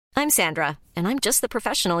I'm Sandra, and I'm just the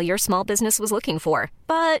professional your small business was looking for.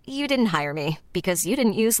 But you didn't hire me because you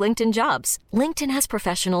didn't use LinkedIn Jobs. LinkedIn has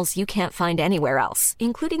professionals you can't find anywhere else,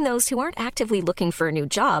 including those who aren't actively looking for a new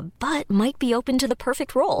job, but might be open to the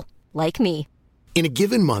perfect role, like me. In a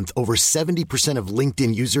given month, over 70% of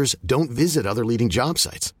LinkedIn users don't visit other leading job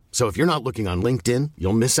sites. So if you're not looking on LinkedIn,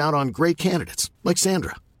 you'll miss out on great candidates like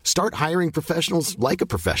Sandra. Start hiring professionals like a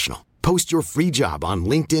professional. Post your free job on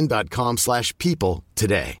linkedin.com/people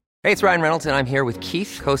today. Hey, it's Ryan Reynolds, and I'm here with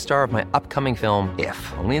Keith, co-star of my upcoming film, If,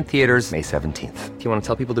 only in theaters May 17th. Do you want to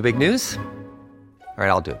tell people the big news? All right,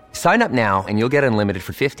 I'll do it. Sign up now and you'll get unlimited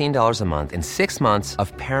for $15 a month and 6 months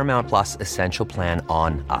of Paramount Plus Essential Plan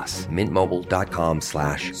on us.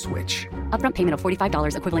 MintMobile.com/switch. Upfront payment of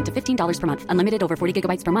 $45 equivalent to $15 per month. Unlimited over 40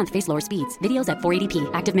 gigabytes per month. Face lower speeds. Videos at 480p.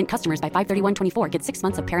 Active Mint customers by 531.24 get 6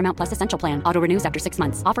 months of Paramount Plus Essential Plan. Auto renews after 6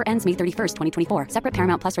 months. Offer ends May 31st, 2024. Separate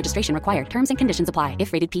Paramount Plus registration required. Terms and conditions apply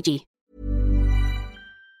if rated PG.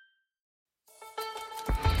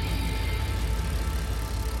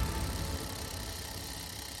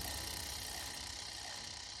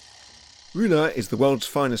 Rouleur is the world's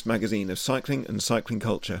finest magazine of cycling and cycling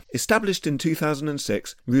culture. Established in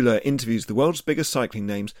 2006, Rouleur interviews the world's biggest cycling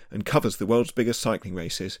names and covers the world's biggest cycling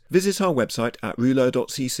races. Visit our website at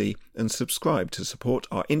rouleur.cc and subscribe to support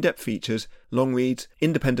our in-depth features, long reads,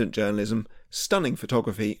 independent journalism, stunning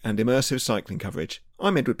photography and immersive cycling coverage.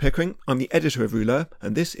 I'm Edward Pickering, I'm the editor of Rouleur,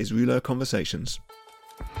 and this is Rouleur Conversations.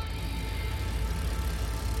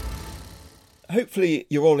 Hopefully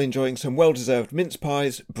you're all enjoying some well-deserved mince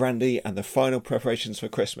pies, brandy and the final preparations for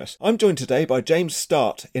Christmas. I'm joined today by James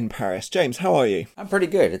Start in Paris. James, how are you? I'm pretty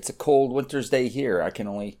good. It's a cold winter's day here. I can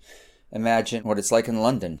only imagine what it's like in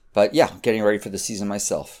London. But yeah, getting ready for the season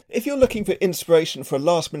myself. If you're looking for inspiration for a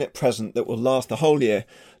last-minute present that will last the whole year,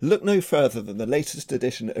 look no further than the latest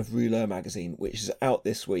edition of Rouleur magazine, which is out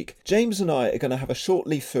this week. James and I are going to have a short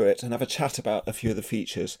leaf through it and have a chat about a few of the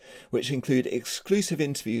features, which include exclusive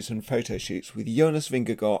interviews and photo shoots with Jonas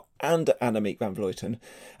Vingegaard and Annemiek van Vleuten,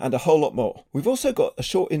 and a whole lot more. We've also got a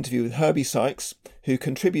short interview with Herbie Sykes, who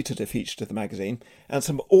contributed a feature to the magazine, and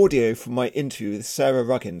some audio from my interview with Sarah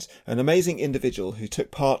Ruggins, an amazing individual who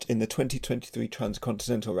took part in the 2023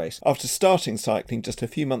 Transcontinental race after starting cycling just a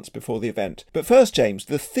few months before the event. But first, James,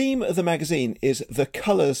 the theme of the magazine is the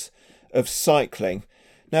colours of cycling.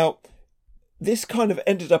 Now, this kind of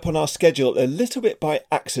ended up on our schedule a little bit by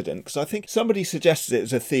accident, because I think somebody suggested it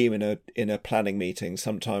as a theme in a planning meeting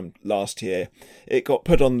sometime last year. It got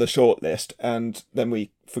put on the shortlist, and then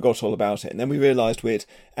we forgot all about it. And then we realised we'd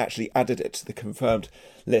actually added it to the confirmed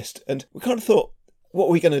list. And we kind of thought, what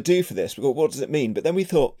are we going to do for this? What does it mean? But then we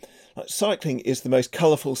thought, like, cycling is the most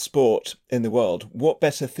colourful sport in the world. What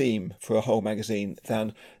better theme for a whole magazine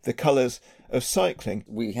than the colours of cycling?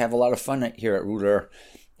 We have a lot of fun here at Rouleur.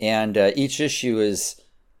 And each issue is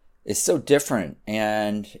so different,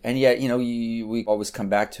 and yet, you know, we always come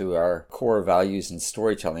back to our core values and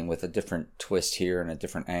storytelling with a different twist here and a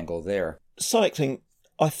different angle there. Cycling,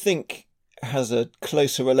 I think, has a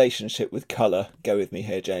closer relationship with colour, go with me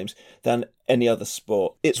here, James, than any other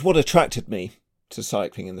sport. It's what attracted me to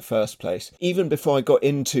cycling in the first place. Even before I got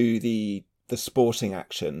into the sporting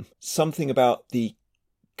action, something about the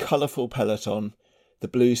colourful peloton, the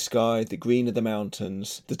blue sky, the green of the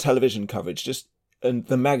mountains, the television coverage, and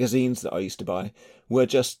the magazines that I used to buy were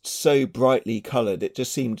just so brightly coloured. It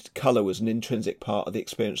just seemed colour was an intrinsic part of the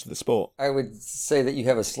experience of the sport. I would say that you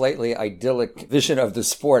have a slightly idyllic vision of the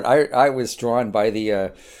sport. I was drawn by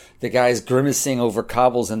the guys grimacing over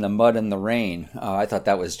cobbles in the mud and the rain. I thought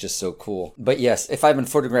that was just so cool. But yes, if I've been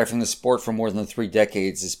photographing the sport for more than 3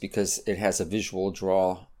 decades, it's because it has a visual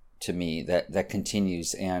draw to me that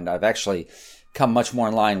continues. And I've actually come much more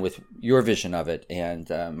in line with your vision of it, and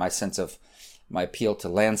my sense of my appeal to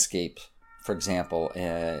landscape, for example,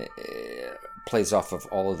 plays off of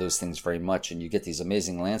all of those things very much, and you get these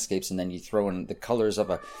amazing landscapes, and then you throw in the colors of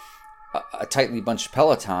a tightly bunched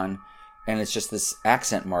peloton, and it's just this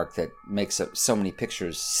accent mark that makes so many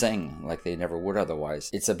pictures sing like they never would otherwise.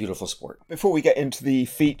 It's a beautiful sport. Before we get into the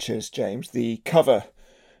features, James, the cover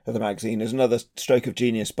of the magazine is another stroke of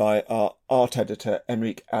genius by our art editor,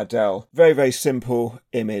 Enrique Adel. Very, very simple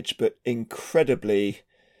image, but incredibly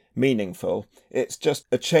meaningful. It's just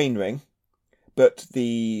a chainring, but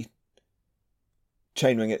the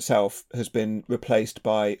chainring itself has been replaced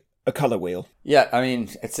by a colour wheel. Yeah, I mean,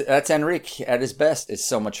 that's Enrique at his best. It's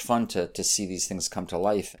so much fun to see these things come to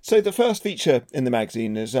life. So the first feature in the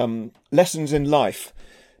magazine is Lessons in Life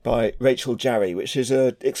by Rachel Jarry, which is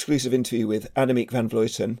an exclusive interview with Annemiek van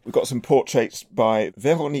Vleuten. We've got some portraits by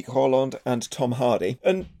Veronique Holland and Tom Hardy.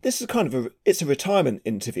 And this is it's a retirement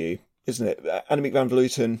interview. isn't it? Annemiek van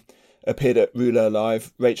Vleuten appeared at Rouleur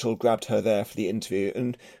Live. Rachel grabbed her there for the interview,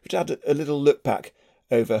 and which had a little look back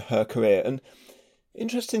over her career. And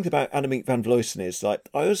interesting thing about Annemiek van Vleuten is, like,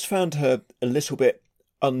 I always found her a little bit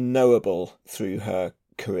unknowable through her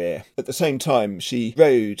career. At the same time, she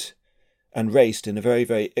rode and raced in a very,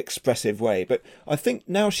 very expressive way. But I think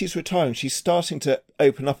now she's retiring, she's starting to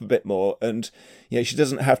open up a bit more, and she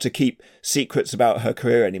doesn't have to keep secrets about her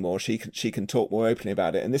career anymore. She can talk more openly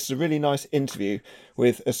about it. And this is a really nice interview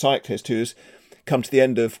with a cyclist who's come to the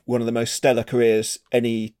end of one of the most stellar careers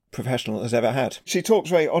any professional has ever had. She talks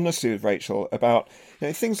very honestly with Rachel about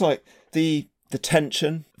things like the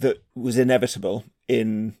tension that was inevitable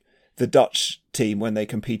in the Dutch team when they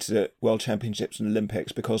competed at World Championships and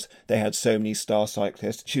Olympics, because they had so many star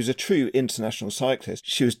cyclists. She was a true international cyclist.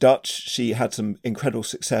 She was Dutch. She had some incredible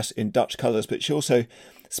success in Dutch colours, but she also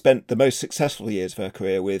spent the most successful years of her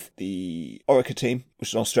career with the Orica team, which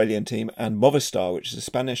is an Australian team, and Movistar, which is a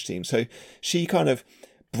Spanish team. So she kind of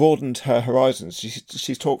broadened her horizons.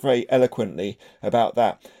 She's talked very eloquently about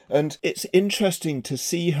that. And it's interesting to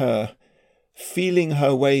see her feeling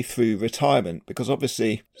her way through retirement, because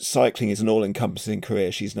obviously cycling is an all-encompassing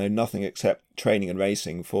career. She's known nothing except training and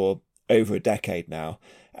racing for over a decade now,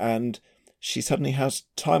 and she suddenly has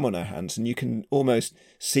time on her hands, and you can almost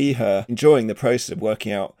see her enjoying the process of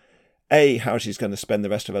working out A, how she's going to spend the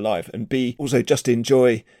rest of her life, and B, also just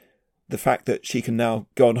enjoy the fact that she can now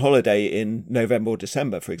go on holiday in November or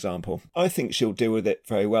December, for example. I think she'll deal with it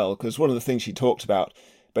very well, because one of the things she talked about,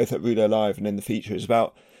 both at Rouleur Live and in the feature, is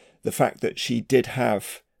about the fact that she did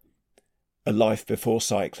have a life before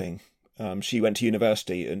cycling. She went to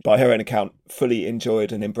university and, by her own account, fully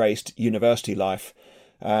enjoyed and embraced university life.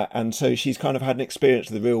 And so she's kind of had an experience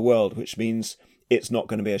of the real world, which means it's not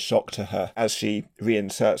going to be a shock to her as she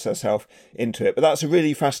reinserts herself into it. But that's a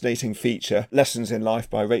really fascinating feature, Lessons in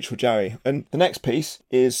Life by Rachel Jarry. And the next piece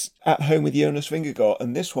is At Home with Jonas Vingegaard,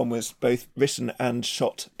 and this one was both written and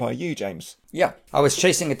shot by you, James. Yeah, I was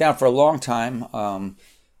chasing it down for a long time.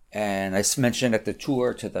 And I mentioned at the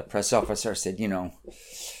tour to the press officer, I said,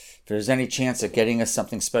 if there's any chance of getting us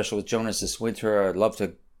something special with Jonas this winter, I'd love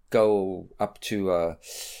to go up to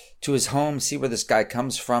his home, see where this guy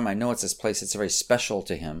comes from. I know it's this place that's very special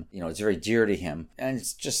to him. It's very dear to him. And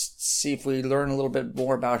it's just see if we learn a little bit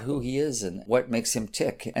more about who he is and what makes him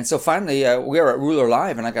tick. And so finally, we were at Rouleur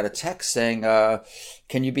Live, and I got a text saying,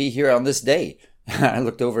 can you be here on this day? I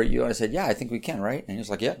looked over at you and I said, yeah, I think we can, right? And he was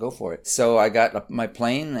like, yeah, go for it. So I got my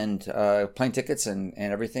plane and plane tickets and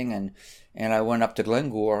everything. And I went up to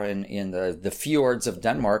Glengore in the fjords of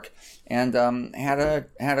Denmark and had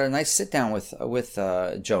a nice sit down with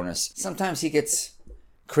Jonas. Sometimes he gets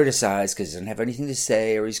criticized because he doesn't have anything to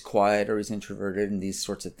say, or he's quiet, or he's introverted, and these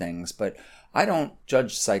sorts of things. But I don't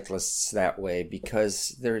judge cyclists that way,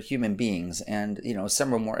 because they're human beings, and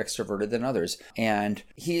some are more extroverted than others. And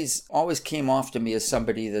he's always came off to me as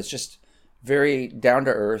somebody that's just very down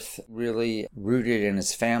to earth, really rooted in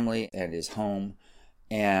his family and his home,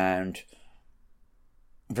 and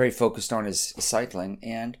very focused on his cycling.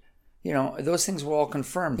 And those things were all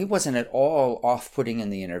confirmed. He wasn't at all off-putting in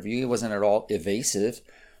the interview. He wasn't at all evasive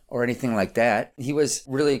or anything like that. He was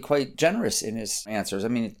really quite generous in his answers. I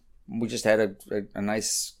mean, we just had a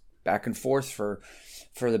nice back and forth for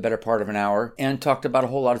the better part of an hour and talked about a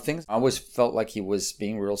whole lot of things. I always felt like he was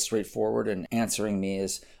being real straightforward and answering me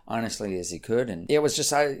as honestly as he could. And it was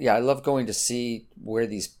just, I love going to see where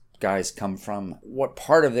these guys come from, what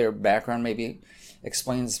part of their background maybe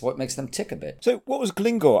explains what makes them tick a bit. So what was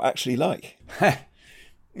Glengore actually like?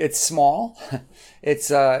 It's small. It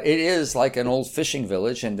is like an old fishing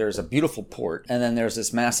village, and there's a beautiful port, and then there's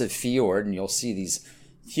this massive fjord, and you'll see these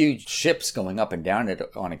huge ships going up and down it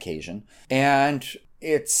on occasion. And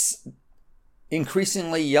it's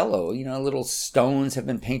increasingly yellow. Little stones have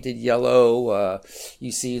been painted yellow.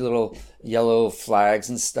 You see little yellow flags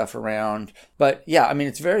and stuff around. But yeah, I mean,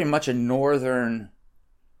 it's very much a northern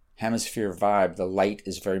hemisphere vibe. The light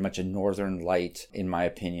is very much a northern light, in my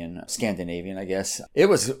opinion. Scandinavian, I guess. It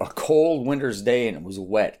was a cold winter's day and it was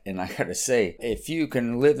wet. And I gotta say, if you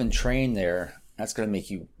can live and train there, that's going to make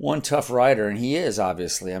you one tough rider, and he is,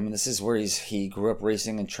 obviously. I mean, this is where he grew up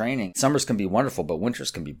racing and training. Summers can be wonderful, but winters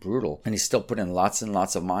can be brutal. And he's still put in lots and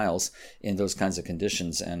lots of miles in those kinds of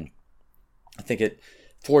conditions. And I think it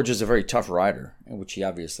forges a very tough rider, which he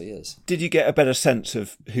obviously is. Did you get a better sense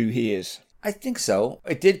of who he is? I think so.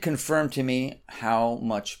 It did confirm to me how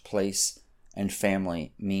much place and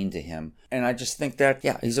family mean to him. And I just think that,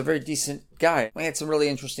 yeah, he's a very decent guy. We had some really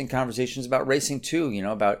interesting conversations about racing too,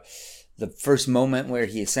 about the first moment where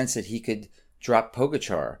he sensed that he could dropped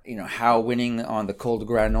Pogačar. How winning on the Col de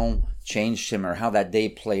Granon changed him, or how that day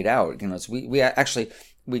played out.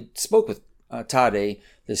 We spoke with Tadej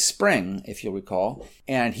this spring, if you'll recall,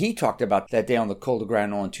 and he talked about that day on the Col de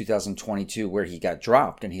Granon in 2022 where he got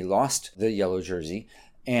dropped and he lost the yellow jersey,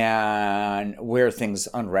 and where things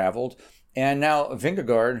unraveled. And now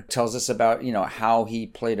Vingegaard tells us about, how he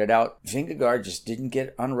played it out. Vingegaard just didn't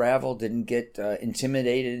get unraveled, didn't get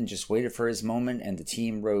intimidated, and just waited for his moment. And the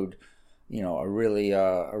team rode, a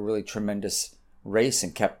really tremendous race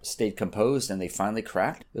and stayed composed, and they finally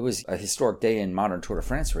cracked. It was a historic day in modern Tour de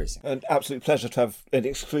France racing. An absolute pleasure to have an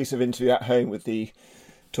exclusive interview at home with the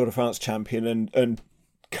Tour de France champion and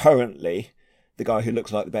currently the guy who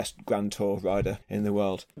looks like the best Grand Tour rider in the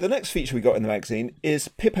world. The next feature we got in the magazine is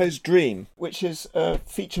Pippo's Dream, which is a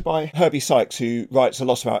feature by Herbie Sykes, who writes a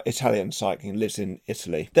lot about Italian cycling and lives in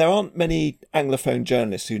Italy. There aren't many Anglophone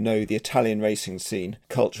journalists who know the Italian racing scene,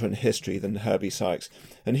 culture and history than Herbie Sykes.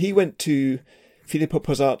 And he went to Filippo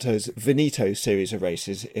Pozzato's Veneto series of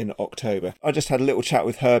races in October. I just had a little chat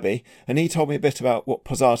with Herbie, and he told me a bit about what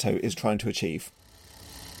Pozzato is trying to achieve.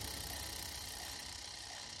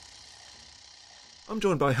 I'm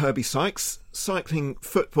joined by Herbie Sykes, cycling,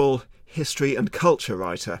 football, history and culture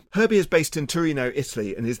writer. Herbie is based in Torino,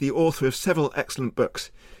 Italy, and is the author of several excellent books,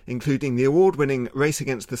 including the award-winning Race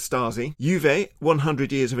Against the Stasi, Juve,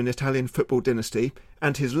 100 Years of an Italian Football Dynasty,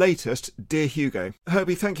 and his latest, Dear Hugo.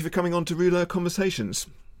 Herbie, thank you for coming on to Rouleur Conversations.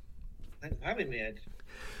 Thanks for having me, Ed.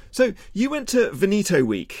 So, you went to Veneto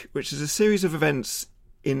Week, which is a series of events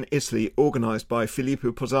in Italy organised by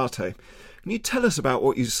Filippo Pozzato. Can you tell us about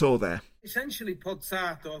what you saw there? Essentially,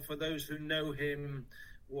 Pozzato, for those who know him,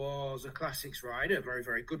 was a classics rider, a very,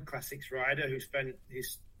 very good classics rider who spent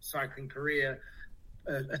his cycling career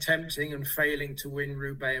attempting and failing to win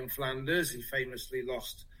Roubaix and Flanders. He famously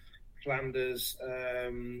lost Flanders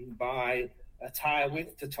by a tyre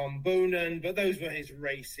width to Tom Boonen, but those were his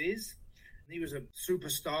races. He was a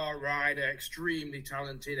superstar rider, extremely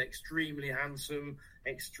talented, extremely handsome,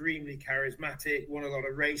 extremely charismatic, won a lot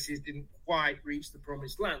of races, didn't quite reach the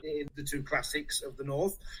promised land in the two classics of the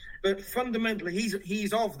north. But fundamentally,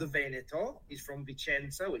 he's of the Veneto. He's from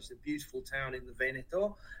Vicenza, which is a beautiful town in the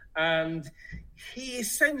Veneto. And he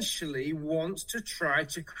essentially wants to try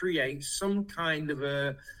to create some kind of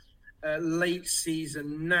a late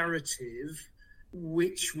season narrative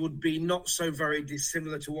which would be not so very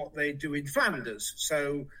dissimilar to what they do in Flanders.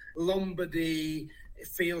 So Lombardy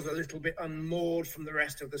feels a little bit unmoored from the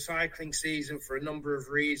rest of the cycling season for a number of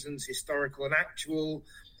reasons, historical and actual.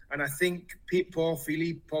 And I think Filippo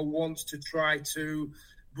wants to try to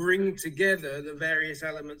bring together the various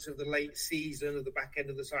elements of the late season, of the back end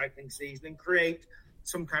of the cycling season, and create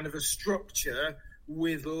some kind of a structure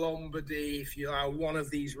with Lombardy, if you are one of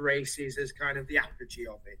these races, as kind of the apogee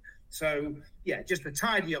of it. So, yeah, just to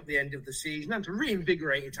tidy up the end of the season and to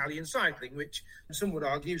reinvigorate Italian cycling, which some would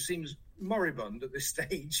argue seems moribund at this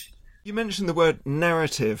stage. You mentioned the word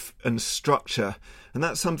narrative and structure, and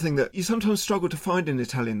that's something that you sometimes struggle to find in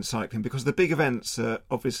Italian cycling because the big events are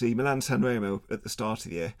obviously Milan-San Remo at the start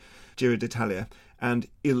of the year, Giro d'Italia, and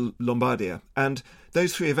Il Lombardia. And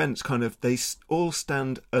those three events they all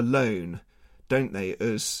stand alone, don't they,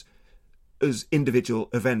 as individual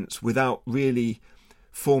events without really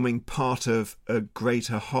forming part of a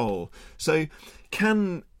greater whole. So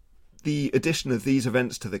can the addition of these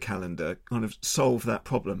events to the calendar kind of solve that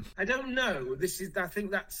problem? I don't know. I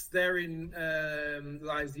think that's therein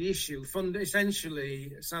lies the issue.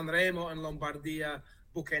 Essentially, Sanremo and Lombardia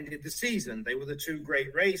bookended the season. They were the two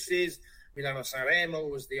great races. Milano-San Remo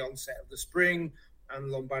was the onset of the spring,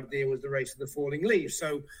 and Lombardia was the race of the falling leaves.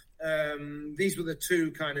 So these were the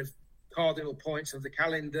two kind of cardinal points of the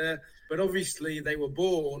calendar, but obviously they were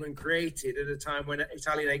born and created at a time when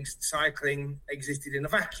Italian cycling existed in a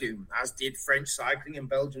vacuum, as did French cycling and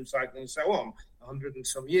Belgian cycling and so on, 100 and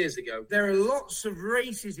some years ago. There are lots of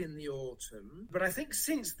races in the autumn, but I think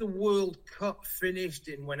since the World Cup finished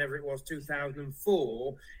in whenever it was,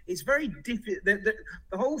 2004, it's very difficult.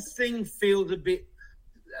 The whole thing feels a bit,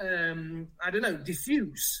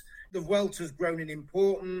 diffuse. The Vuelta's grown in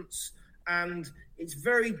importance, and it's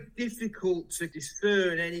very difficult to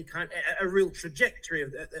discern any kind a real trajectory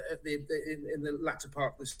in the latter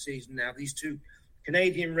part of the season. Now, these two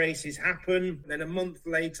Canadian races happen, then a month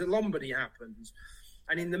later Lombardy happens,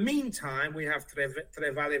 and in the meantime we have Tre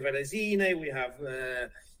Valle Varesine, we have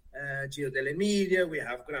Giro dell'Emilia, we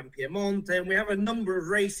have Gran Piemonte, and we have a number of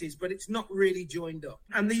races, but it's not really joined up.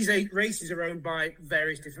 And these 8 races are owned by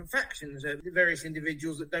various different factions, various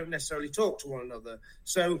individuals that don't necessarily talk to one another.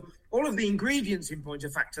 So all of the ingredients in point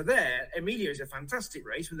of fact are there. Emilia is a fantastic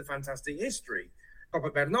race with a fantastic history.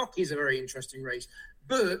 Coppa Bernocchi is a very interesting race.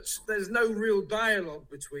 But there's no real dialogue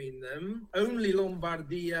between them. Only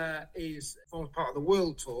Lombardia forms part of the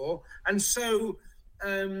World Tour. And so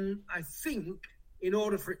I think in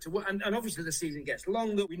order for it to work, and obviously the season gets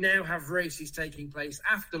longer, we now have races taking place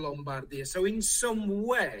after Lombardia. So in some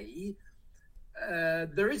way,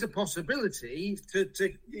 there is a possibility to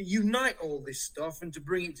unite all this stuff and to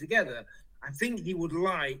bring it together. I think he would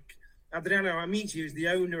like Adriano Amici, who's the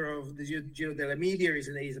owner of the Giro dell'Emilia.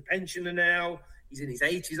 He's a pensioner now. He's in his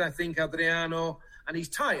 80s, I think, Adriano, and he's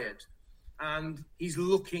tired. And he's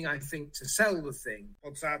looking, I think, to sell the thing.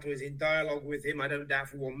 Pozzato is in dialogue with him. I don't doubt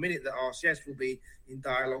for 1 minute that RCS will be in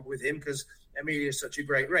dialogue with him because Emilia is such a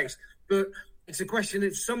great race. But it's a question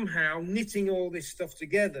of somehow knitting all this stuff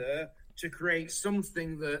together to create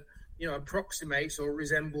something that, approximates or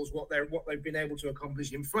resembles what they've been able to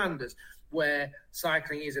accomplish in Flanders, where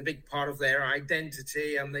cycling is a big part of their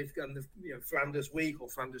identity, and they've done the Flanders Week or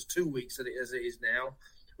Flanders 2 weeks as it is now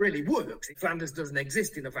really works. Flanders doesn't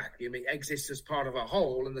exist in a vacuum; it exists as part of a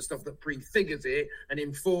whole, and the stuff that prefigures it and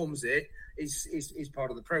informs it is part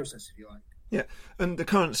of the process, if you like. Yeah, and the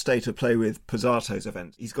current state of play with Pozzato's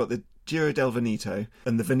event, he's got the Giro del Veneto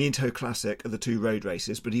and the Veneto Classic are the two road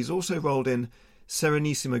races, but he's also rolled in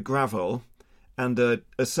Serenissima Gravel and a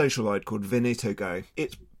social ride called Veneto Go.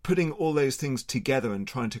 It's putting all those things together and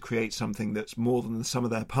trying to create something that's more than the sum of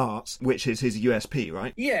their parts, which is his USP,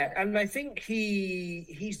 right? Yeah, and I think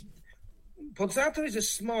he's Pozzato is a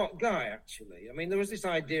smart guy, actually. I mean, there was this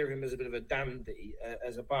idea of him as a bit of a dandy,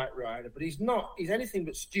 as a bike rider, but he's not. He's anything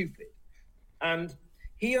but stupid. And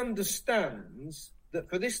he understands that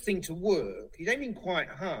for this thing to work, he's aiming quite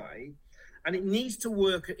high, and it needs to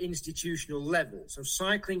work at institutional level. So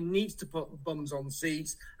cycling needs to put bums on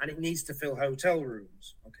seats, and it needs to fill hotel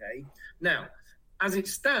rooms. Okay. Now, as it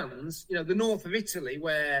stands, the north of Italy,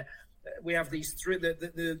 where we have these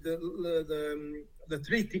the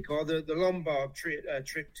Tritico, the Lombard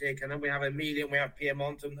triptych, and then we have Emilia, and we have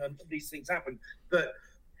Piedmont, and these things happen. But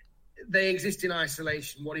they exist in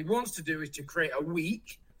isolation. What he wants to do is to create a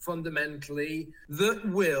week, fundamentally, that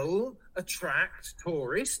will attract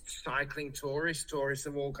tourists, cycling tourists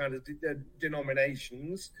of all kinds of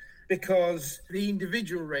denominations, because the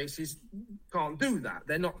individual races can't do that.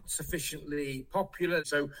 They're not sufficiently popular.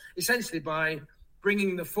 So essentially, by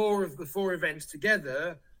bringing the four events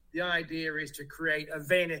together, the idea is to create a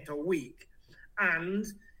Veneto week. And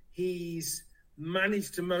he's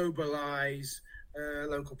managed to mobilize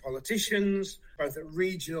local politicians, both at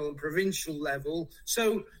regional and provincial level.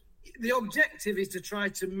 So the objective is to try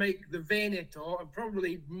to make the Veneto, and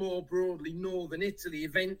probably more broadly Northern Italy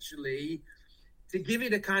eventually, to give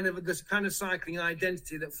it this kind of cycling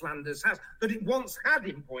identity that Flanders has, that it once had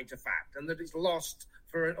in point of fact, and that it's lost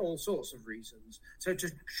for all sorts of reasons. So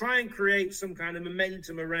to try and create some kind of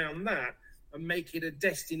momentum around that and make it a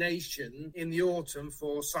destination in the autumn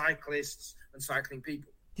for cyclists and cycling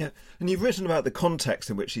people. Yeah, and you've written about the context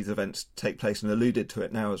in which these events take place and alluded to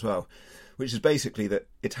it now as well, which is basically that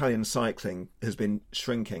Italian cycling has been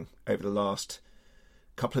shrinking over the last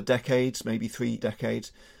couple of decades, maybe 3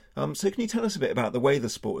 decades. So can you tell us a bit about the way the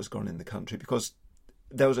sport has gone in the country? Because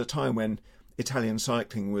there was a time when Italian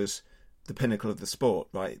cycling was the pinnacle of the sport,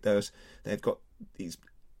 right? They've got these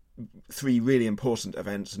 3 really important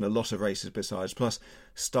events and a lot of races besides, plus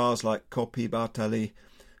stars like Coppi, Bartali,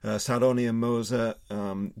 Saroni and Moser,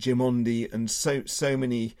 Gimondi, and so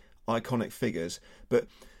many iconic figures. But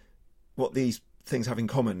what these things have in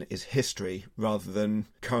common is history rather than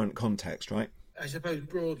current context, right? I suppose,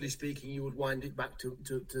 broadly speaking, you would wind it back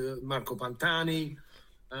to Marco Pantani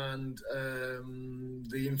and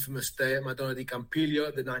the infamous day at Madonna di Campiglio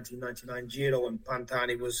at the 1999 Giro, when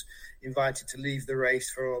Pantani was invited to leave the race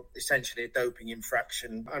for essentially a doping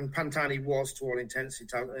infraction. And Pantani was, to all intents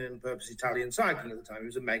and purposes, Italian cycling at the time. He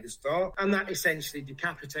was a megastar. And that essentially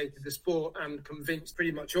decapitated the sport and convinced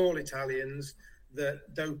pretty much all Italians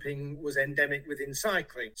that doping was endemic within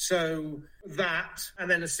cycling. So that, and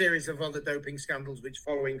then a series of other doping scandals which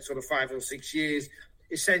following sort of 5 or 6 years,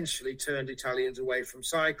 essentially turned Italians away from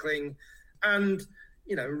cycling and,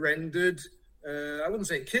 rendered, I wouldn't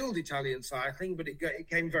say it killed Italian cycling, but it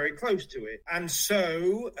came very close to it. And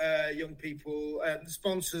so young people, the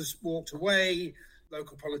sponsors walked away,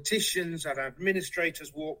 local politicians and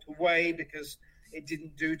administrators walked away because it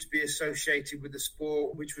didn't do to be associated with the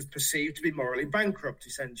sport, which was perceived to be morally bankrupt,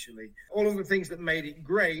 essentially. All of the things that made it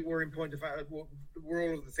great were, in point of fact, were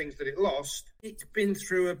all of the things that it lost. It's been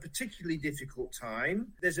through a particularly difficult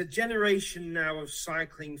time. There's a generation now of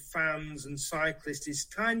cycling fans and cyclists is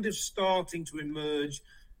kind of starting to emerge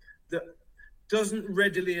that doesn't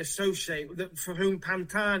readily associate, that for whom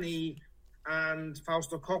Pantani and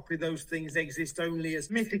Fausto Coppi, those things exist only as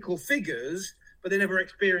mythical figures, but they never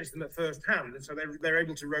experienced them at first hand. And so they're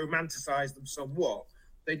able to romanticize them somewhat.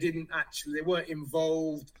 They weren't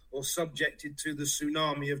involved or subjected to the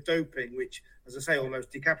tsunami of doping, which, as I say,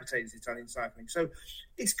 almost decapitates Italian cycling. So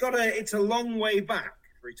it's a long way back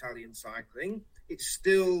for Italian cycling. It's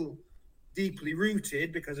still deeply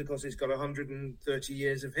rooted because, of course, it's got 130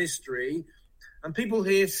 years of history. And people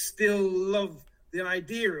here still love the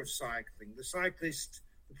idea of cycling. The cyclist,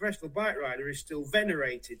 the professional bike rider, is still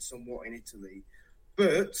venerated somewhat in Italy.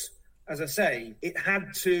 But, as I say, it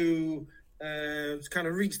had to kind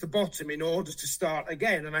of reach the bottom in order to start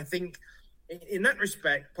again. And I think in that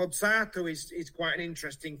respect, Pozzato is quite an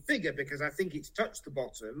interesting figure because I think it's touched the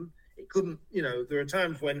bottom. It couldn't, there are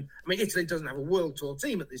times when, Italy doesn't have a world tour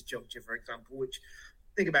team at this juncture, for example, which,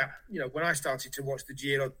 think about, when I started to watch the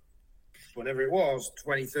Giro, whenever it was,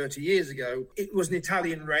 20, 30 years ago, it was an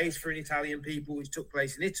Italian race for Italian people, which took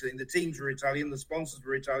place in Italy. And the teams were Italian, the sponsors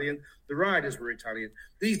were Italian, the riders were Italian.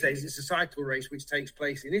 These days, it's a cycle race which takes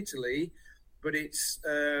place in Italy, but it's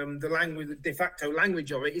the language, the de facto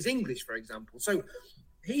language of it is English, for example. So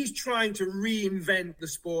he's trying to reinvent the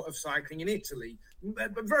sport of cycling in Italy,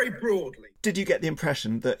 but very broadly. Did you get the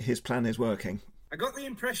impression that his plan is working? I got the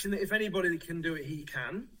impression that if anybody can do it, he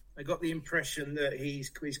can. I got the impression that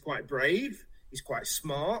he's quite brave, he's quite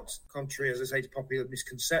smart, contrary, as I say, to popular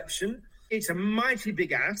misconception. It's a mighty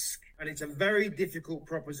big ask, and it's a very difficult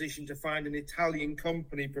proposition to find an Italian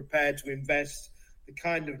company prepared to invest the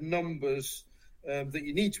kind of numbers that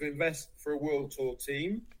you need to invest for a world tour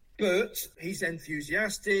team. But he's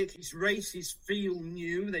enthusiastic, his races feel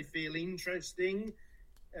new, they feel interesting,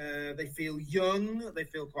 they feel young, they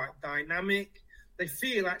feel quite dynamic. They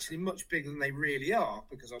feel actually much bigger than they really are,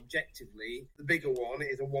 because objectively, the bigger one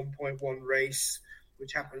is a 1.1 race,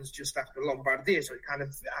 which happens just after Lombardia. So it kind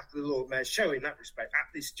of after the Lord Mayor's Show in that respect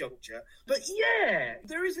at this juncture. But yeah,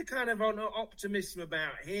 there is a kind of an optimism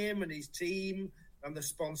about him and his team and the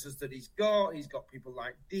sponsors that he's got. He's got people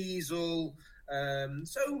like Diesel.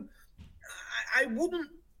 So I wouldn't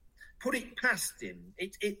put it past him.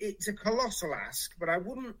 It's a colossal ask, but I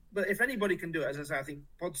wouldn't. But if anybody can do it, as I say, I think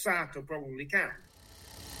Pozzato probably can.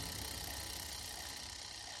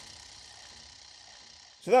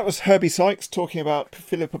 So that was Herbie Sykes talking about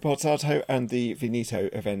Filippo Pozzato and the Veneto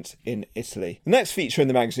event in Italy. The next feature in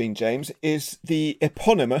the magazine, James, is the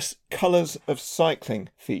eponymous Colours of Cycling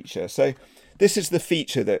feature. So this is the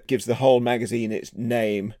feature that gives the whole magazine its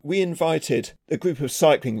name. We invited a group of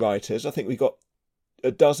cycling writers, I think we got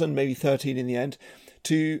a dozen, maybe 13 in the end,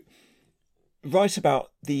 to write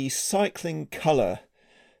about the cycling colour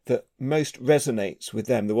that most resonates with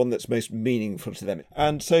them, the one that's most meaningful to them.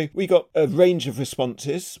 And so we got a range of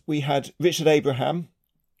responses. We had Richard Abraham,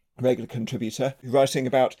 regular contributor, writing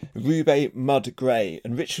about Roubaix Mud Grey.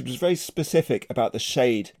 And Richard was very specific about the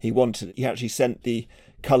shade he wanted. He actually sent the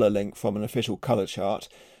colour link from an official colour chart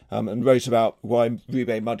and wrote about why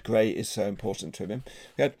Roubaix Mud Grey is so important to him.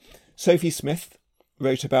 We had Sophie Smith,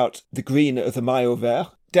 wrote about the green of the Maillot Vert.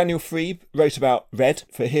 Daniel Freeb wrote about red.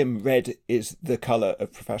 For him, red is the colour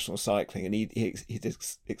of professional cycling, and he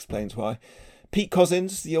explains why. Pete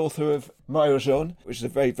Cozzens, the author of Maillot Jaune, which is a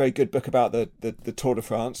very, very good book about the Tour de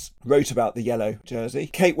France, wrote about the yellow jersey.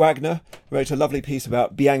 Kate Wagner wrote a lovely piece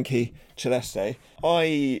about Bianchi Celeste.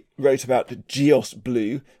 I wrote about the Gios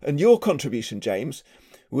blue, and your contribution, James,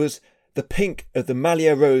 was the pink of the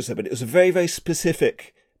Maglia Rosa, but it was a very, very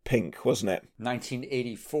specific pink, wasn't it?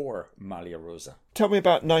 1984 Maglia Rosa. Tell me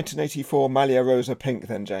about 1984 Maglia Rosa pink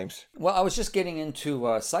then, James. Well, I was just getting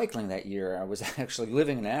into cycling that year. I was actually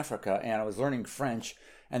living in Africa and I was learning French.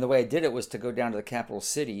 And the way I did it was to go down to the capital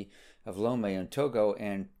city of Lomé in Togo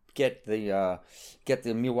and get the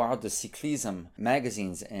Miroir de Cyclisme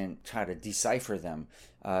magazines and try to decipher them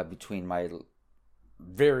between my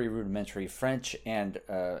very rudimentary French and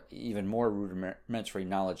even more rudimentary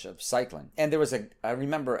knowledge of cycling. And there was I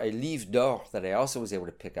remember a Livre d'Or that I also was able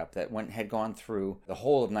to pick up that had gone through the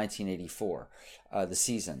whole of 1984, the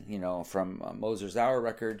season, from Moser's Hour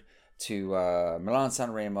record to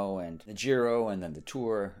Milan-San Remo and the Giro and then the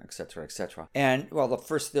Tour, etc., etc. And, well,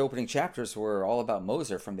 the opening chapters were all about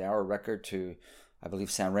Moser, from the Hour record to, I believe,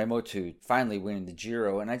 San Remo to finally winning the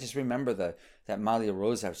Giro. And I just remember that Maglia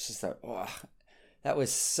Rosa. I was just like, oh, that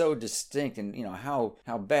was so distinct. And, how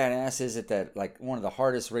badass is it that, like, one of the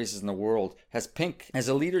hardest races in the world has pink as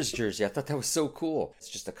a leader's jersey? I thought that was so cool. It's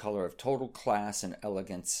just a color of total class and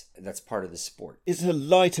elegance that's part of the sport. It's a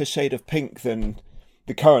lighter shade of pink than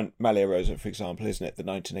the current Maglia Rosa, for example, isn't it? The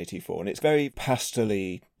 1984. And it's very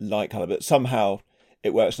pastel-y light colour, but somehow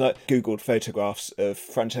it works. And I Googled photographs of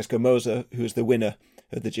Francesco Moser, who was the winner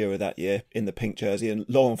of the Giro that year in the pink jersey, and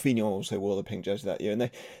Laurent Fignon also wore the pink jersey that year, and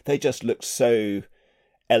they just looked so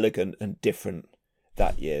elegant and different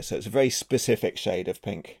that year. So it's a very specific shade of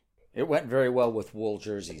pink. It went very well with wool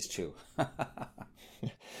jerseys too.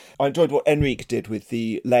 I enjoyed what Enrique did with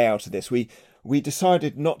the layout of this. We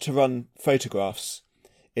decided not to run photographs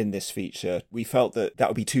in this feature. We felt that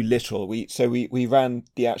would be too literal. So we ran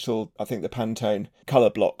the actual, I think, the Pantone colour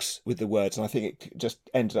blocks with the words, and I think it just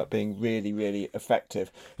ended up being really, really effective.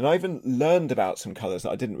 And I even learned about some colours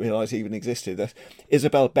that I didn't realise even existed. That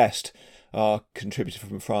Isabelle Best, our contributor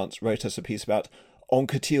from France, wrote us a piece about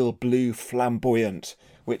Anquetil Blue Flamboyant,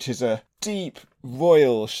 which is a deep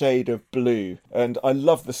royal shade of blue. And I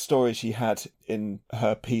love the story she had in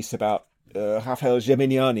her piece about Raphael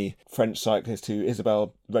Geminiani, French cyclist who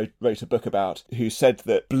Isabel wrote a book about, who said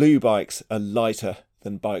that blue bikes are lighter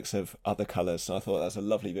than bikes of other colours. So I thought that's a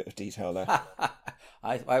lovely bit of detail there.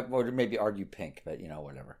 I would maybe argue pink, but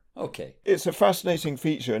whatever. Okay. It's a fascinating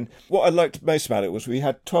feature, and what I liked most about it was we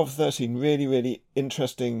had 12 or 13 really, really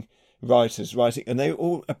interesting writers writing, and they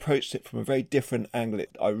all approached it from a very different angle.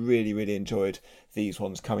 I really, really enjoyed these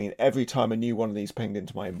ones coming in. Every time a new one of these pinged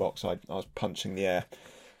into my inbox, I was punching the air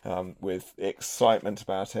with excitement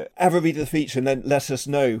about it. Have a read of the feature and then let us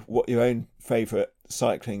know what your own favourite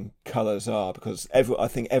cycling colours are, because I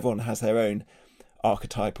think everyone has their own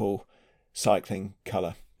archetypal cycling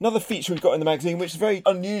colour. Another feature we've got in the magazine, which is a very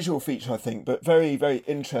unusual feature, I think, but very, very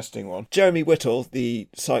interesting one. Jeremy Whittle, the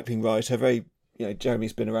cycling writer,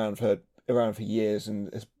 Jeremy's been around for years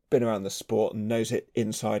and has been around the sport and knows it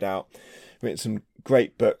inside out. Written some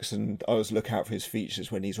great books, and I always look out for his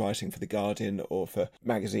features when he's writing for The Guardian or for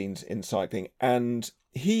magazines in cycling. And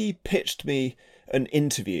he pitched me an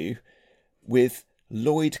interview with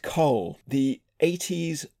Lloyd Cole, the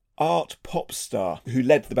 80s art pop star who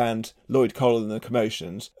led the band Lloyd Cole and the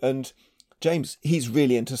Commotions. And James, he's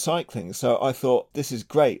really into cycling, so I thought, this is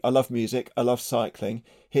great. I love music, I love cycling.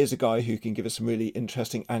 Here's a guy who can give us some really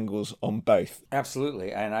interesting angles on both.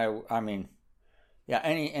 Absolutely, and I mean, yeah,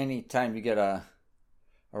 any time you get a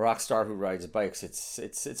rock star who rides bikes,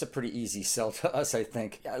 it's a pretty easy sell to us, I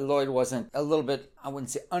think. Lloyd wasn't a little bit, I wouldn't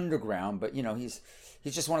say underground, but he's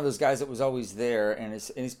just one of those guys that was always there, and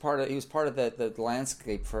he was part of the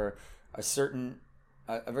landscape for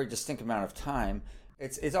a very distinct amount of time.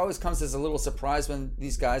 It always comes as a little surprise when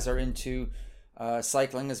these guys are into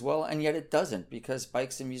cycling as well, and yet it doesn't, because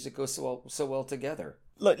bikes and music go so well together.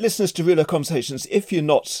 Like listeners to Rouleur Conversations, if you're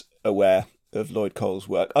not aware of Lloyd Cole's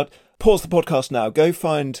work, I'd pause the podcast now, go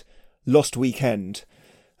find Lost Weekend,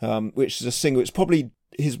 which is a single. It's probably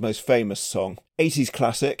his most famous song. 80s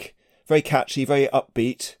classic, very catchy, very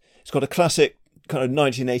upbeat. It's got a classic kind of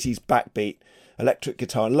 1980s backbeat, electric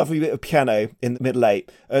guitar, and a lovely bit of piano in the middle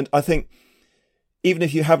eight. And I think even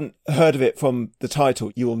if you haven't heard of it from the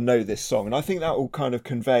title, you will know this song. And I think that will kind of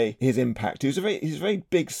convey his impact. He's a very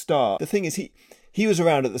big star. The thing is, he was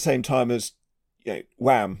around at the same time as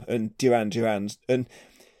Wham and Duran Duran. And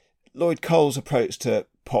Lloyd Cole's approach to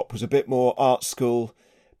pop was a bit more art school,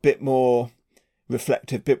 bit more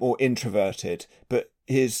reflective, bit more introverted. But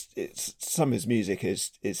some of his music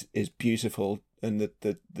is beautiful, and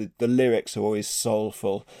the lyrics are always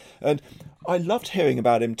soulful. And I loved hearing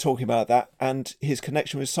about him talking about that and his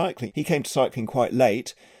connection with cycling. He came to cycling quite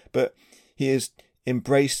late, but he has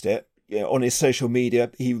embraced it. On his social media,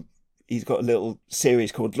 he's got a little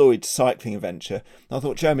series called Lloyd's Cycling Adventure. And I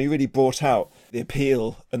thought Jeremy really brought out the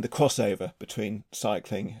appeal and the crossover between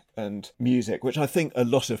cycling and music, which I think a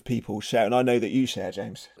lot of people share, and I know that you share,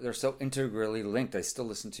 James. They're so integrally linked. I still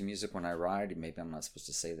listen to music when I ride. Maybe I'm not supposed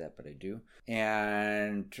to say that, but I do.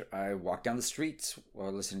 And I walk down the streets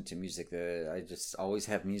while listening to music. I just always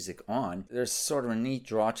have music on. There's sort of a neat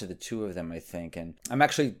draw to the two of them, I think. And I'm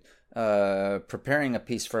actually preparing a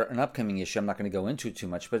piece for an upcoming issue. I'm not going to go into it too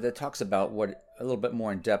much, but it talks about a little bit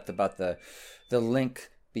more in depth about the link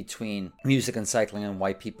between music and cycling, and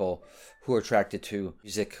why people who are attracted to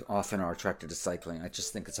music often are attracted to cycling. I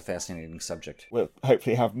just think it's a fascinating subject. We'll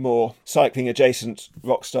hopefully have more cycling adjacent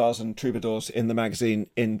rock stars and troubadours in the magazine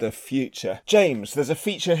in the future. James, there's a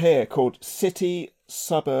feature here called City,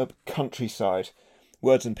 Suburb, Countryside.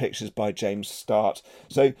 Words and pictures by James Start.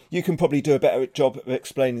 So you can probably do a better job of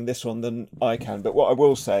explaining this one than I can. But what I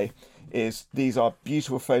will say is these are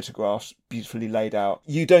beautiful photographs, beautifully laid out.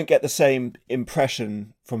 You don't get the same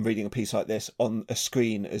impression from reading a piece like this on a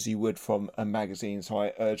screen as you would from a magazine. So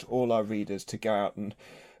I urge all our readers to go out and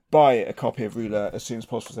buy a copy of Rouleur as soon as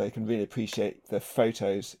possible so they can really appreciate the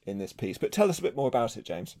photos in this piece. But tell us a bit more about it,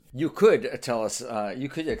 James. You could tell us, you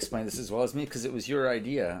could explain this as well as me, because it was your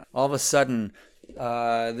idea. All of a sudden,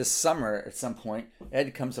 this summer at some point,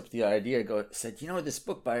 Ed comes up with the idea, said, this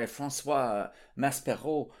book by François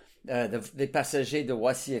Maspereau, Les Passagers de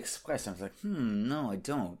Roissy Express. I was like, no, I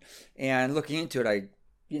don't. And looking into it,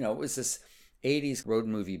 it was this 80s road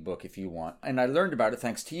movie book, if you want. And I learned about it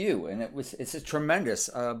thanks to you. And it's a tremendous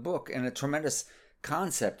book and a tremendous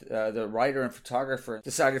concept. The writer and photographer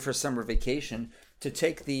decided for summer vacation to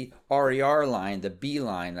take the RER line, the B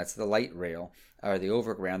line, that's the light rail, or the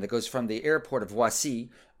overground, that goes from the airport of Roissy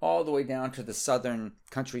all the way down to the southern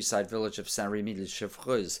countryside village of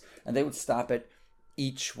Saint-Rémy-de-Chevreuse. And they would stop at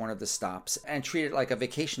each one of the stops and treat it like a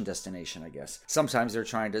vacation destination, I guess. Sometimes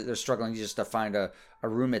they're struggling just to find a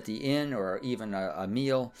room at the inn or even a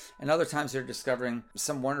meal. And other times they're discovering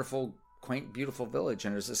some wonderful, quaint, beautiful village.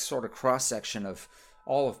 And there's this sort of cross-section of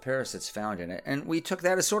all of Paris that's found in it. And we took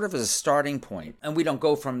that as a starting point. And we don't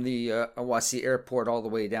go from the Roissy airport all the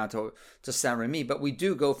way down to Saint-Rémy, but we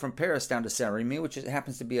do go from Paris down to Saint-Rémy, which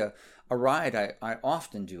happens to be a ride I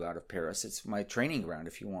often do out of Paris. It's my training ground,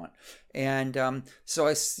 if you want. And so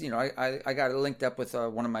I got it linked up with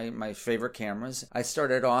one of my favorite cameras. I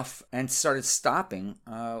started off and started stopping,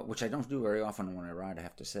 which I don't do very often when I ride, I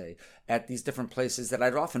have to say, at these different places that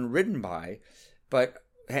I'd often ridden by,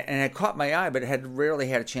 and it caught my eye, but had rarely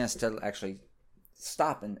had a chance to actually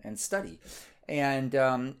stop and study. And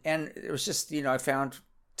it was just, I found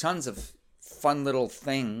tons of fun little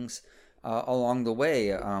things along the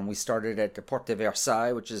way. We started at the Porte de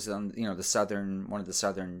Versailles, which is one of the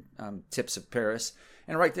southern tips of Paris.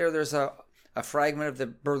 And right there's a fragment of the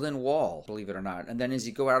Berlin Wall, believe it or not. And then as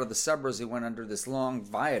you go out of the suburbs, we went under this long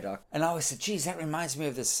viaduct. And I always said, geez, that reminds me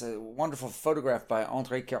of this wonderful photograph by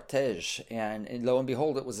André Cortège. And lo and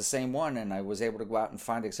behold, it was the same one. And I was able to go out and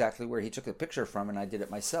find exactly where he took the picture from, and I did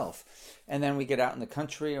it myself. And then we get out in the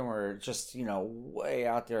country, and we're just, way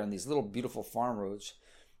out there on these little beautiful farm roads,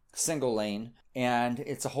 single lane. And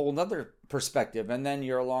it's a whole nother perspective. And then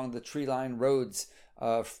you're along the tree-lined roads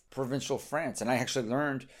of provincial France. And I actually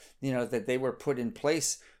learned, that they were put in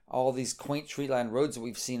place. All these quaint tree-lined roads that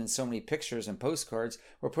we've seen in so many pictures and postcards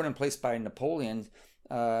were put in place by Napoleon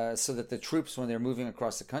so that the troops, when they're moving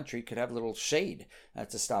across the country, could have a little shade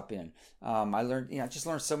to stop in. I learned, I just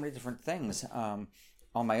learned so many different things on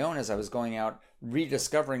my own as I was going out,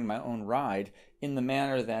 rediscovering my own ride in the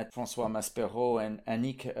manner that François Maspereau and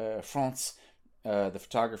Annick France, the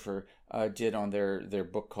photographer, did on their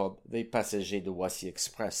book called Les Passagers de Roissy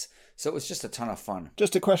Express. So it was just a ton of fun.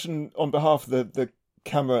 Just a question on behalf of the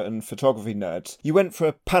camera and photography nerds. You went for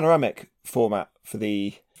a panoramic format for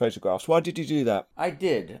the photographs. Why did you do that? I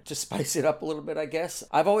did, to spice it up a little bit, I guess.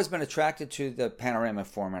 I've always been attracted to the panoramic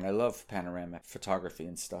format. I love panoramic photography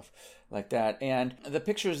and stuff like that. And the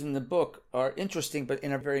pictures in the book are interesting, but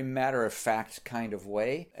in a very matter-of-fact kind of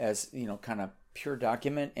way, as, kind of pure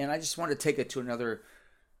document. And I just want to take it to another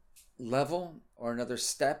level or another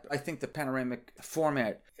step. I think the panoramic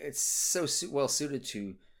format, it's so well suited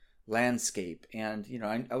to landscape. And,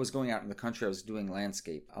 I was going out in the country, I was doing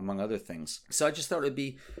landscape, among other things. So I just thought it'd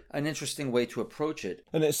be an interesting way to approach it.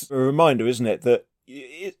 And it's a reminder, isn't it, that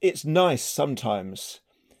it's nice sometimes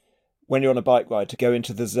when you're on a bike ride to go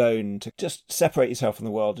into the zone, to just separate yourself from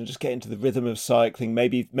the world and just get into the rhythm of cycling.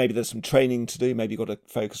 Maybe there's some training to do. Maybe you've got to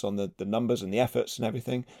focus on the numbers and the efforts and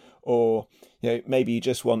everything. Or, maybe you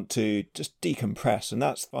just want to just decompress, and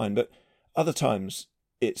that's fine. But other times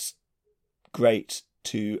it's great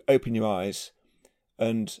to open your eyes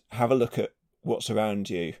and have a look at what's around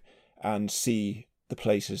you and see the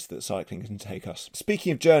places that cycling can take us.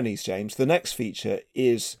 Speaking of journeys, James, the next feature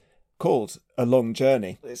is called A Long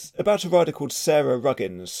Journey. It's about a rider called Sarah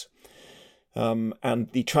Ruggins and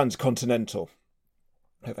the Transcontinental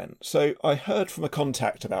event. So I heard from a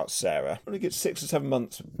contact about Sarah, I think it's 6 or 7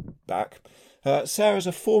 months back. Sarah's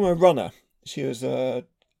a former runner. She was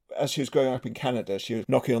as she was growing up in Canada, she was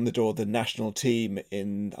knocking on the door of the national team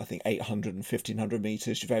in, I think, 800 and 1500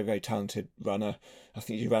 metres. She's a very, very talented runner. I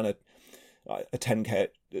think she ran a 10K,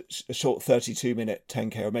 a short 32-minute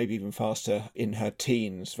 10K, or maybe even faster in her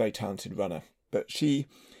teens. Very talented runner. But she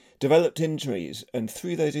developed injuries, and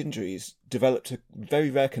through those injuries developed a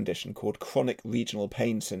very rare condition called chronic regional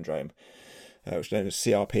pain syndrome, which is known as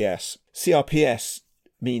CRPS. CRPS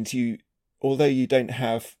means although you don't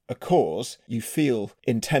have a cause, you feel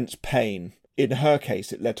intense pain. In her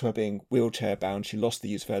case, it led to her being wheelchair bound. She lost the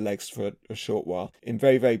use of her legs for a short while. In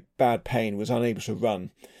very, very bad pain, was unable to run,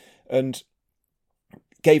 and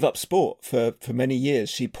gave up sport for many years.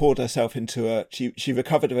 She poured herself into she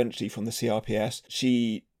recovered eventually from the CRPS.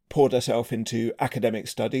 She poured herself into academic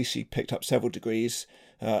studies. She picked up several degrees,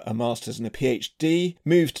 a master's and a PhD,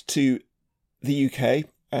 moved to the UK,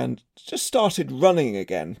 and just started running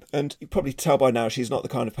again. And you probably tell by now she's not the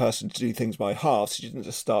kind of person to do things by halves. She didn't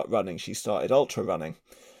just start running, she started ultra running.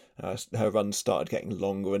 Her runs started getting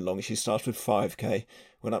longer and longer. She started with 5k,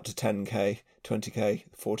 went up to 10k, 20k,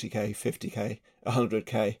 40k, 50k,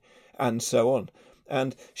 100k, and so on.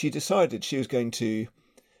 And she decided she was going to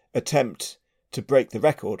attempt to break the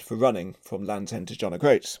record for running from Land's End to John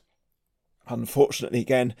O'Groats. Unfortunately,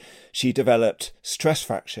 again, she developed stress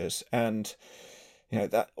fractures, and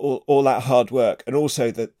that all that hard work, and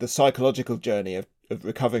also the psychological journey of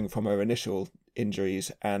recovering from her initial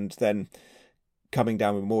injuries and then coming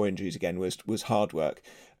down with more injuries again was hard work.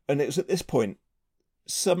 And it was at this point,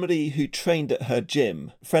 somebody who trained at her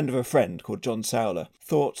gym, a friend of a friend called John Sowler,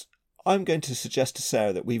 thought, I'm going to suggest to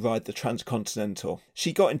Sarah that we ride the Transcontinental.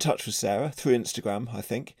 She got in touch with Sarah through Instagram, I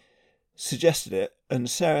think, suggested it, and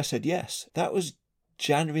Sarah said yes. That was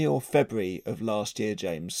January or February of last year,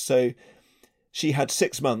 James. So she had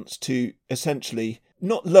 6 months to essentially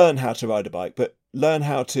not learn how to ride a bike, but learn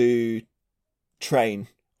how to train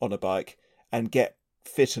on a bike and get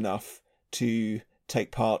fit enough to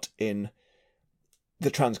take part in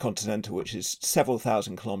the Transcontinental, which is several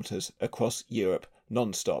thousand kilometres across Europe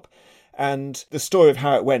non-stop. And the story of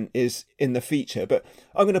how it went is in the feature, but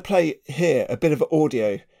I'm going to play here a bit of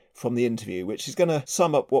audio from the interview, which is going to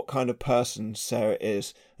sum up what kind of person Sarah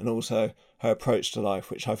is and also her approach to life,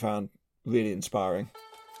 which I found really inspiring.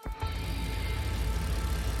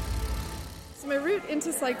 So my route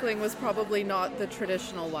into cycling was probably not the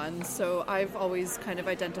traditional one. So I've always kind of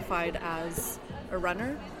identified as a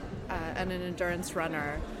runner and an endurance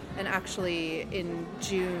runner. And actually in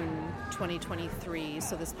June 2023,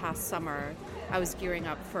 so this past summer, I was gearing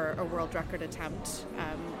up for a world record attempt.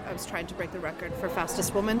 I was trying to break the record for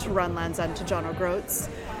fastest woman to run Land's End to John O'Groats.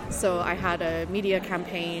 So I had a media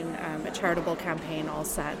campaign, a charitable campaign all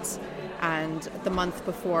set. And the month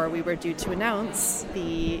before we were due to announce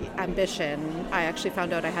the ambition, I actually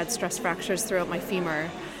found out I had stress fractures throughout my femur.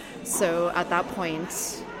 So at that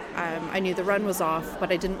point, I knew the run was off,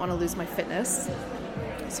 but I didn't want to lose my fitness.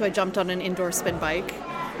 So I jumped on an indoor spin bike.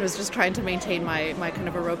 I was just trying to maintain my kind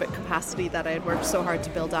of aerobic capacity that I had worked so hard to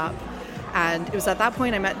build up. And it was at that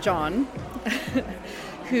point I met John,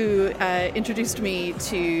 who introduced me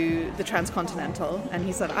to the Transcontinental. And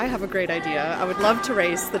he said, I have a great idea. I would love to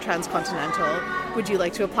race the Transcontinental. Would you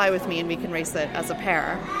like to apply with me and we can race it as a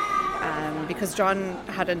pair? Because John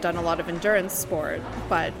hadn't done a lot of endurance sport,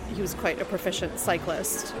 but he was quite a proficient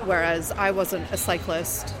cyclist, whereas I wasn't a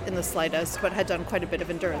cyclist in the slightest, but had done quite a bit of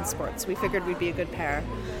endurance sports. We figured we'd be a good pair.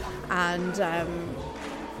 And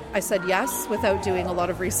I said yes without doing a lot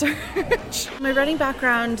of research. My running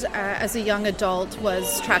background as a young adult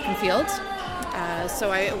was track and field.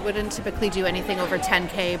 So I wouldn't typically do anything over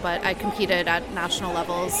 10K, but I competed at national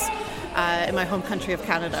levels in my home country of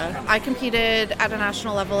Canada. I competed at a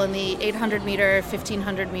national level in the 800 meter,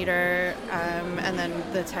 1500 meter, and then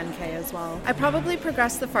the 10K as well. I probably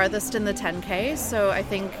progressed the farthest in the 10K, so I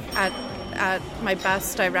think at my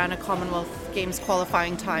best I ran a Commonwealth Games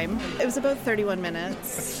qualifying time. It was about 31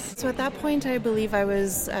 minutes. So at that point I believe I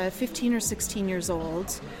was 15 or 16 years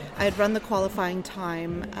old. I had run the qualifying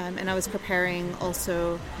time, and I was preparing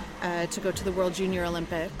also to go to the World Junior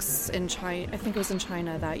Olympics in China. I think it was in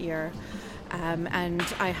China that year. And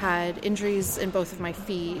I had injuries in both of my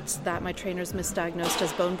feet that my trainers misdiagnosed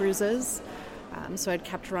as bone bruises. So I'd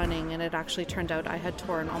kept running, and it actually turned out I had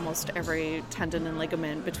torn almost every tendon and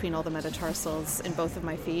ligament between all the metatarsals in both of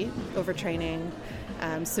my feet. Overtraining,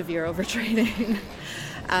 severe overtraining.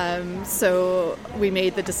 So we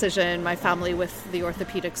made the decision, my family with the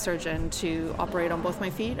orthopedic surgeon, to operate on both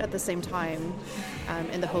my feet at the same time,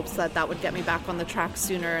 in the hopes that that would get me back on the track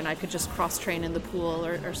sooner and I could just cross-train in the pool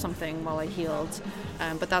or something while I healed.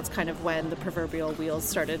 But that's kind of when the proverbial wheels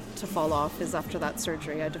started to fall off, is after that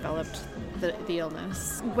surgery I developed the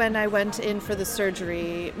illness. When I went in for the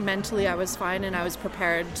surgery, mentally I was fine, and I was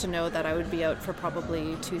prepared to know that I would be out for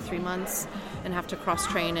probably 2-3 months and have to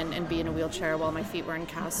cross-train and be in a wheelchair while my feet were in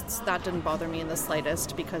casts. That didn't bother me in the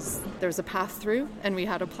slightest, because there was a path through and we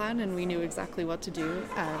had a plan and we knew exactly what to do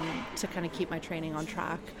to kind of keep my training on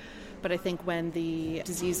track. But I think when the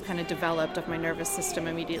disease kind of developed of my nervous system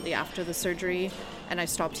immediately after the surgery, and I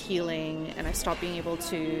stopped healing and I stopped being able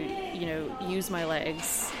to, use my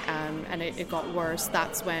legs, and it got worse,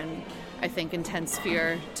 that's when I think intense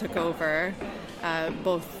fear took over,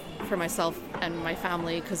 both for myself and my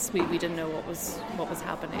family, because we didn't know what was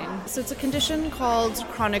happening. So it's a condition called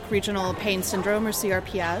chronic regional pain syndrome, or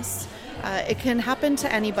CRPS. It can happen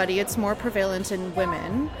to anybody. It's more prevalent in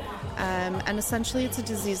women. And essentially it's a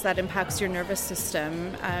disease that impacts your nervous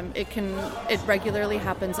system. It regularly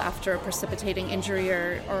happens after a precipitating injury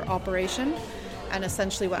or operation. And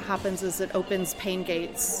essentially what happens is it opens pain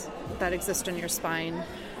gates that exist in your spine.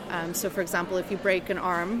 So for example, if you break an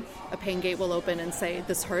arm, a pain gate will open and say,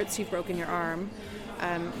 this hurts, you've broken your arm.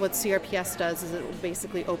 What CRPS does is it will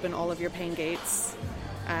basically open all of your pain gates.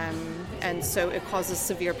 And so it causes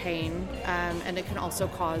severe pain, and it can also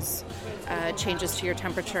cause changes to your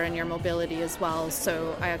temperature and your mobility as well.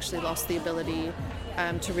 So I actually lost the ability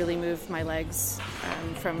to really move my legs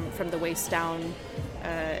from the waist down.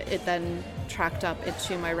 It then tracked up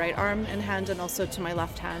into my right arm and hand and also to my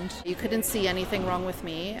left hand. You couldn't see anything wrong with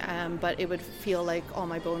me, but it would feel like all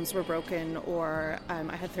my bones were broken, or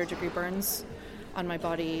I had third-degree burns on my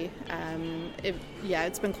body.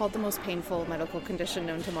 It's been called the most painful medical condition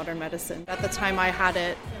known to modern medicine. At the time I had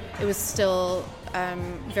it, it was still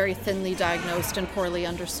very thinly diagnosed and poorly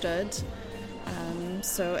understood.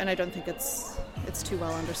 And I don't think it's too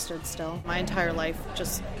well understood still. My entire life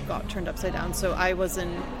just got turned upside down. So I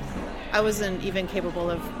wasn't even capable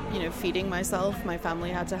of, feeding myself. My family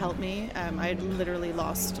had to help me. I literally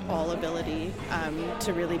lost all ability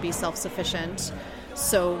to really be self-sufficient.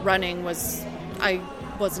 So running I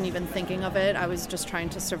wasn't even thinking of it. I was just trying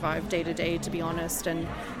to survive day to day, to be honest. And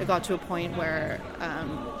it got to a point where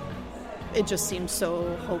it just seemed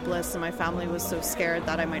so hopeless, and my family was so scared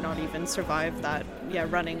that I might not even survive that.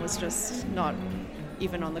 Running was just not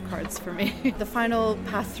even on the cards for me. The final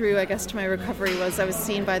path through, I guess, to my recovery was I was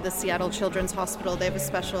seen by the Seattle Children's Hospital. They have a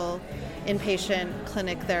special inpatient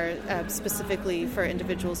clinic there specifically for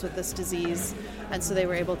individuals with this disease, and so they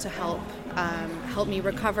were able to help me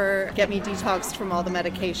recover, get me detoxed from all the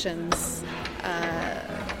medications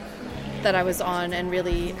that I was on, and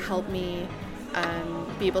really help me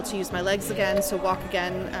be able to use my legs again, so walk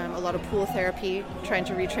again, a lot of pool therapy, trying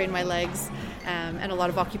to retrain my legs, and a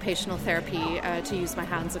lot of occupational therapy to use my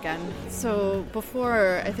hands again. So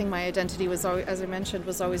before, I think my identity was, as I mentioned,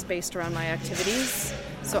 was always based around my activities.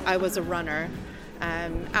 So I was a runner.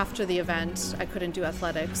 After the event, I couldn't do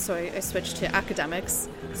athletics, so I switched to academics.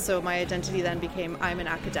 So my identity then became, I'm an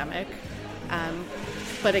academic.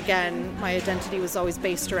 But again, my identity was always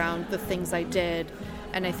based around the things I did.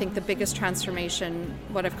 And I think the biggest transformation,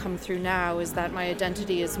 what I've come through now, is that my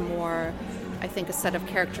identity is more, I think, a set of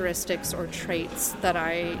characteristics or traits that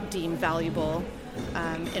I deem valuable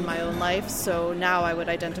in my own life. So now I would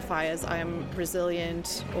identify as I am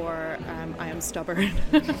resilient, or I am stubborn,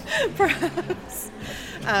 perhaps.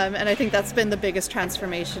 And I think that's been the biggest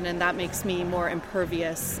transformation, and that makes me more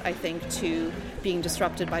impervious, I think, to being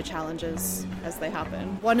disrupted by challenges as they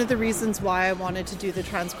happen. One of the reasons why I wanted to do the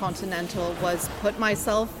Transcontinental was put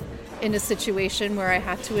myself in a situation where I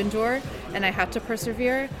had to endure and I had to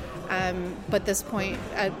persevere. But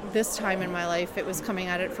at this time in my life, it was coming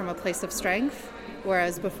at it from a place of strength.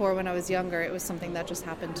 Whereas before, when I was younger, it was something that just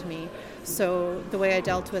happened to me. So the way I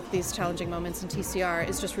dealt with these challenging moments in TCR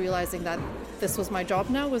is just realizing that this was my job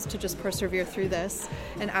now, was to just persevere through this.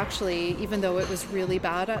 And actually, even though it was really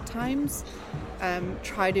bad at times,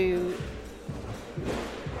 try to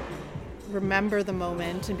remember the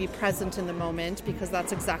moment and be present in the moment, because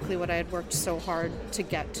that's exactly what I had worked so hard to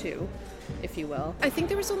get to, if you will. I think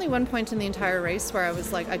there was only one point in the entire race where I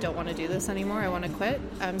was like, I don't want to do this anymore, I want to quit.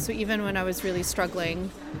 So even when I was really struggling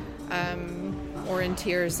or in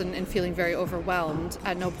tears and feeling very overwhelmed,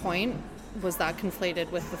 at no point was that conflated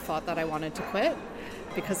with the thought that I wanted to quit,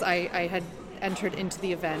 because I had entered into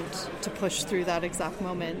the event to push through that exact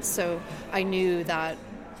moment. So I knew that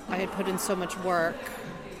I had put in so much work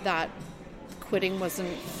that quitting wasn't,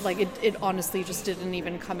 like, it honestly just didn't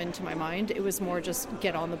even come into my mind. It was more just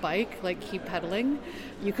get on the bike, like, keep pedaling.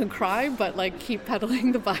 You can cry, but, like, keep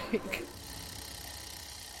pedaling the bike.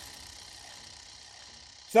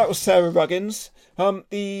 So that was Sarah Ruggins.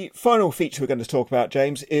 The final feature we're going to talk about,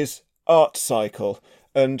 James, is Art Cycle.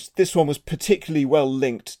 And this one was particularly well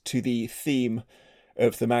linked to the theme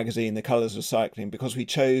of the magazine, The Colours of Cycling, because we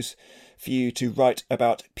chose for you to write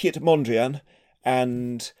about Piet Mondrian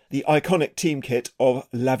and the iconic team kit of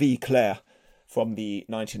La Vie Claire from the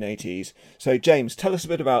 1980s. So, James, tell us a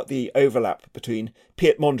bit about the overlap between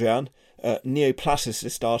Piet Mondrian, a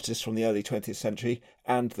neoclassicist artist from the early 20th century,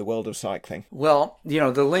 and the world of cycling. Well,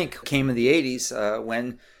 the link came in the 80s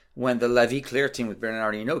when the La Vie Claire team with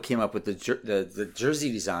Bernard Hinault came up with the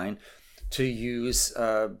jersey design to use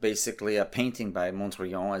basically a painting by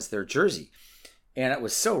Mondrian as their jersey. And it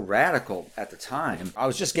was so radical at the time. I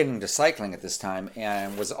was just getting into cycling at this time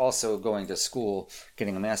and was also going to school,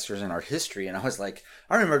 getting a master's in art history. And I was like,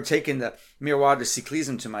 I remember taking the Miroir de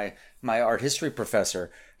Cyclisme to my art history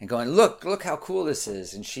professor and going, look how cool this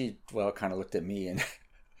is. And she, kind of looked at me and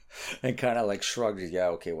and kind of like shrugged, yeah,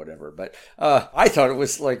 okay, whatever. But I thought it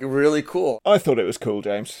was like really cool. I thought it was cool,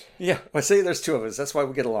 James. Yeah, I say there's two of us. That's why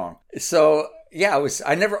we get along. So yeah,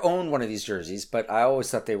 I never owned one of these jerseys, but I always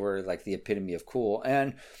thought they were like the epitome of cool.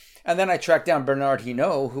 And then I tracked down Bernard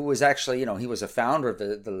Hinault, who was actually, he was a founder of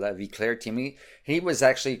the La Vie Claire team. He was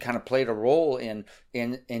actually kind of played a role in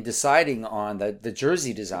deciding on the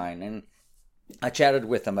jersey design. And I chatted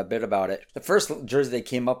with him a bit about it. The first jersey they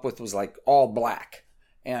came up with was like all black.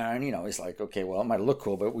 And, he's like, okay, well, it might look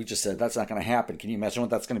cool, but we just said that's not going to happen. Can you imagine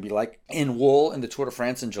what that's going to be like in wool in the Tour de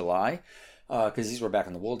France in July? Because these were back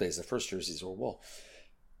in the wool days. The first jerseys were wool.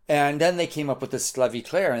 And then they came up with this La Vie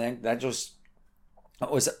Claire, and that just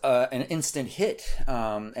was an instant hit.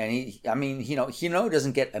 And Hinault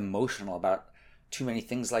doesn't get emotional about too many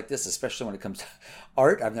things like this, especially when it comes to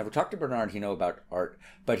art. I've never talked to Bernard Hinault about art,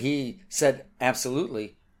 but he said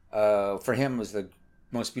absolutely, for him, was the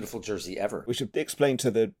most beautiful jersey ever. We should explain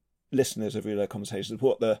to the listeners of Rouleur Conversations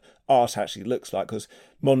what the art actually looks like, because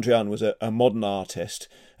Mondrian was a modern artist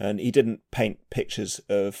and he didn't paint pictures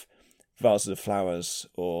of vases of flowers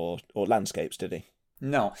or landscapes, did he?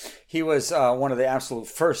 No, he was one of the absolute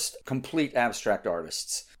first complete abstract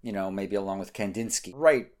artists, maybe along with Kandinsky,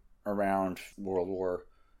 right around World War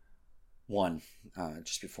I,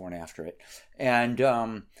 just before and after it.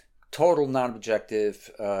 And total non-objective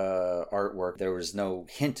artwork. There was no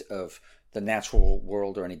hint of the natural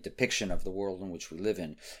world or any depiction of the world in which we live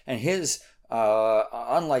in. And his,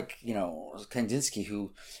 unlike, Kandinsky,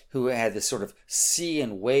 who had this sort of sea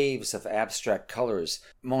and waves of abstract colors,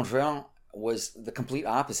 Mondrian was the complete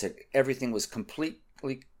opposite. Everything was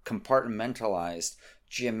completely compartmentalized,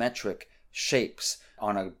 geometric shapes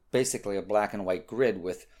on basically a black and white grid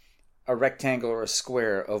with a rectangle or a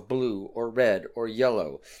square of blue or red or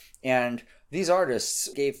yellow. And these artists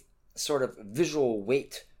gave sort of visual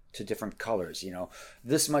weight to different colors.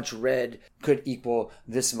 This much red could equal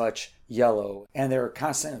this much yellow. And they were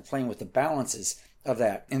constantly playing with the balances of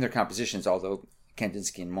that in their compositions, although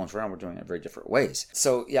Kandinsky and Mondrian were doing it in very different ways.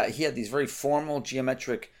 So yeah, he had these very formal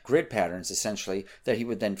geometric grid patterns, essentially, that he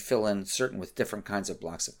would then fill in with different kinds of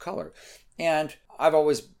blocks of color. And I've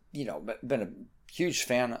always, been a huge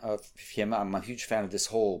fan of him. I'm a huge fan of this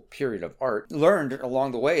whole period of art. Learned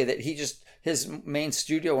along the way that his main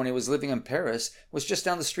studio when he was living in Paris was just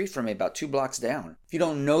down the street from me, about 2 blocks down. If you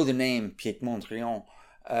don't know the name Piet Mondrian,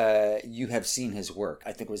 you have seen his work.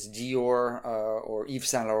 I think it was Dior or Yves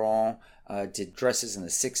Saint Laurent did dresses in the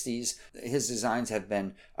 60s. His designs have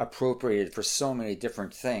been appropriated for so many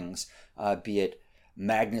different things, be it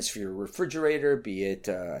magnets for your refrigerator, be it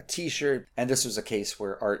a t-shirt. And this was a case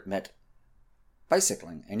where art met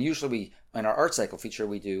bicycling. And usually in our art cycle feature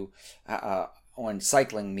we do when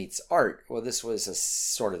cycling meets art. Well, this was a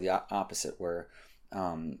sort of the opposite, where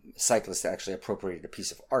cyclists actually appropriated a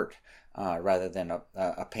piece of art rather than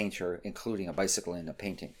a painter including a bicycle in a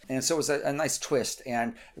painting. And so it was a nice twist,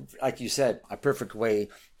 and like you said, a perfect way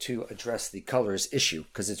to address the colors issue,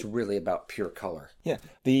 because it's really about pure color. Yeah,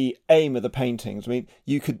 the aim of the paintings,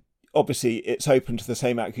 you could, obviously it's open to the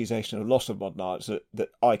same accusation of loss of modern art that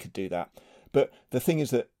I could do that. But the thing is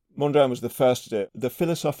that Mondrian was the first to do it. The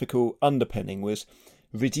philosophical underpinning was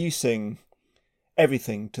reducing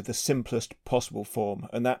everything to the simplest possible form.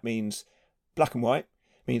 And that means black and white,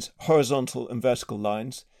 means horizontal and vertical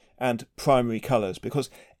lines, and primary colours. Because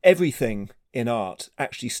everything in art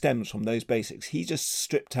actually stems from those basics. He just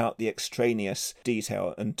stripped out the extraneous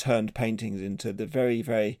detail and turned paintings into the very,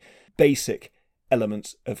 very basic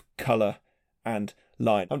elements of colour and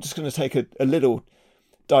line. I'm just going to take a little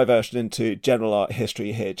diversion into general art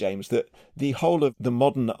history here, James, that the whole of the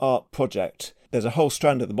modern art project, there's a whole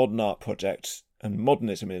strand of the modern art project and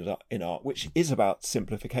modernism in art, which is about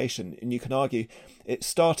simplification. And you can argue it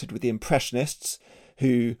started with the Impressionists,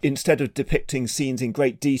 who, instead of depicting scenes in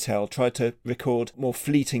great detail, tried to record more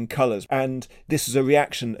fleeting colours. And this is a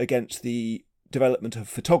reaction against the development of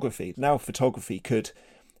photography. Now photography could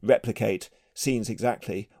replicate scenes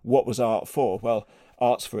exactly. What was art for? Well,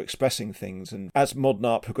 art's for expressing things. And as modern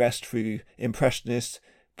art progressed through Impressionists,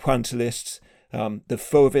 Pointillists, the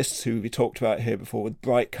Fauvists, who we talked about here before, with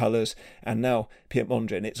bright colours, and now Piet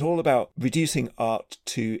Mondrian, it's all about reducing art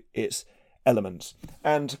to its elements.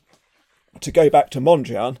 And to go back to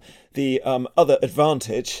Mondrian, the other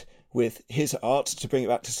advantage with his art, to bring it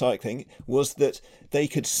back to cycling, was that they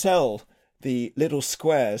could sell the little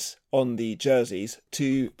squares on the jerseys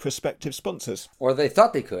to prospective sponsors. Or they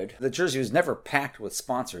thought they could. The jersey was never packed with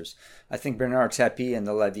sponsors. I think Bernard Tapie and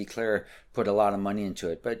the La Vie Claire put a lot of money into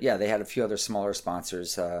it. But yeah, they had a few other smaller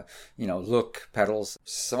sponsors, Look, Pedals,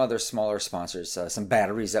 some other smaller sponsors, some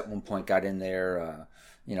batteries at one point got in there,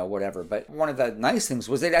 whatever. But one of the nice things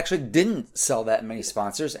was they actually didn't sell that many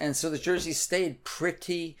sponsors. And so the jerseys stayed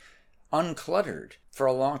pretty uncluttered for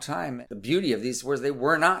a long time. The beauty of these was they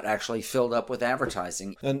were not actually filled up with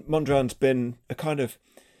advertising. And Mondrian's been a kind of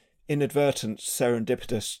inadvertent,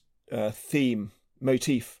 serendipitous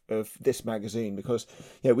motif of this magazine, because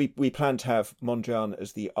we plan to have Mondrian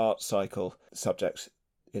as the art cycle subject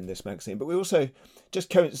in this magazine, but we also, just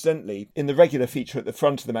coincidentally, in the regular feature at the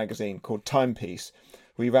front of the magazine called Timepiece,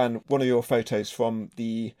 we ran one of your photos from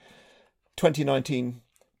the 2019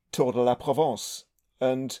 Tour de la Provence,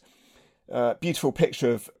 and beautiful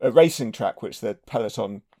picture of a racing track which the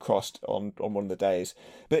peloton crossed on one of the days.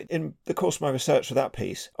 But in the course of my research for that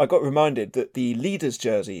piece, I got reminded that the leader's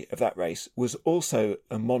jersey of that race was also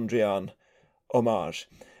a Mondrian homage.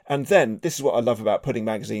 And then, this is what I love about putting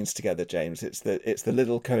magazines together, James, it's the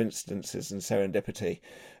little coincidences and serendipity,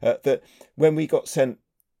 that when we got sent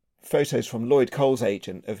photos from Lloyd Cole's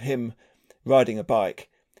agent of him riding a bike,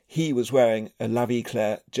 he was wearing a La Vie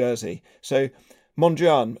Claire jersey. So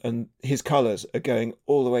Mondrian and his colours are going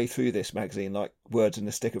all the way through this magazine like words in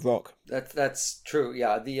a stick of rock. That's true,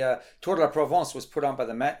 yeah. The Tour de la Provence was put on by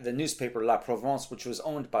the newspaper La Provence, which was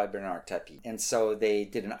owned by Bernard Tapie. And so they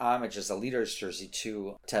did an homage as a leader's jersey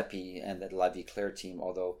to Tapie and the La Vie Claire team,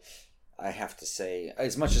 although I have to say,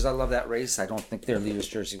 as much as I love that race, I don't think their leader's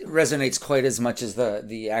jersey resonates quite as much as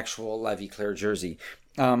the actual La Vie Claire jersey.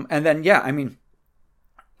 And then,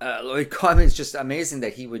 Lloyd Cole, it's just amazing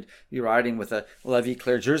that he would be riding with a La Vie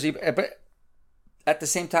Claire jersey, but at the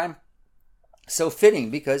same time, so fitting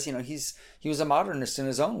because he was a modernist in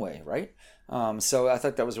his own way, right? So I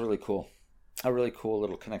thought that was really cool, a really cool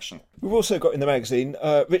little connection. We've also got in the magazine,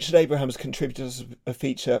 Richard Abrahams contributed us a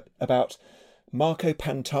feature about Marco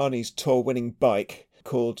Pantani's tour-winning bike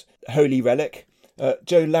called Holy Relic.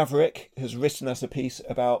 Joe Laverick has written us a piece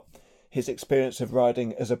about his experience of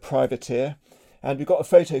riding as a privateer. And we've got a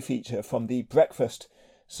photo feature from the Breakfast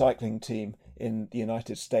cycling team in the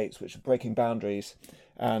United States, which are breaking boundaries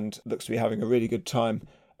and looks to be having a really good time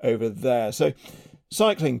over there. So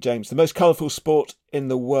cycling, James, the most colourful sport in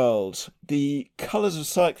the world. The Colours of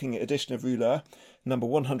Cycling edition of Rouleur, number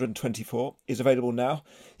 124, is available now.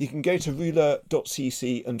 You can go to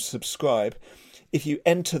rouleur.cc and subscribe. If you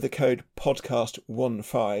enter the code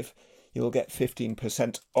podcast15, you'll get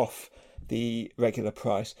 15% off the regular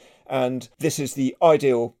price. And this is the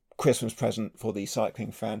ideal Christmas present for the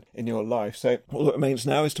cycling fan in your life. So all that remains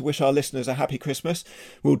now is to wish our listeners a happy Christmas.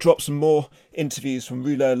 We'll drop some more interviews from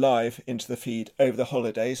Rouleur Live into the feed over the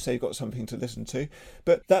holidays, so you've got something to listen to.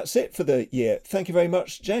 But that's it for the year. Thank you very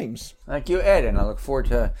much, James. Thank you, Ed, and I look forward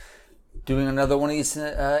to doing another one of these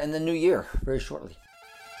in the new year very shortly.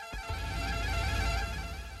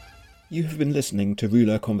 You have been listening to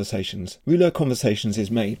Rouleur Conversations. Rouleur Conversations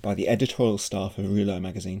is made by the editorial staff of Rouleur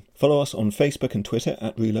magazine. Follow us on Facebook and Twitter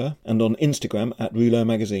at Rouleur and on Instagram at Rouleur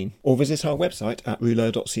magazine, or visit our website at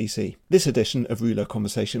rouleur.cc. This edition of Rouleur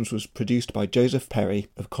Conversations was produced by Joseph Perry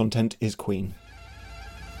of Content is Queen.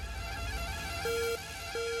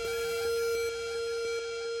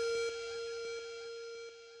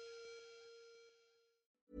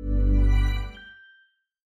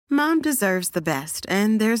 Mom deserves the best,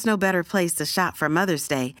 and there's no better place to shop for Mother's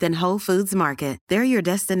Day than Whole Foods Market. They're your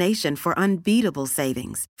destination for unbeatable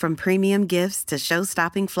savings, from premium gifts to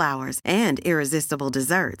show-stopping flowers and irresistible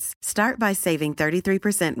desserts. Start by saving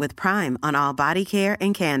 33% with Prime on all body care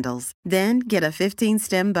and candles. Then get a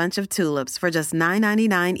 15-stem bunch of tulips for just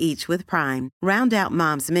 $9.99 each with Prime. Round out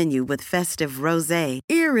Mom's menu with festive rosé,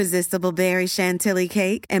 irresistible berry chantilly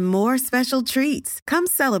cake, and more special treats. Come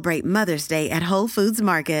celebrate Mother's Day at Whole Foods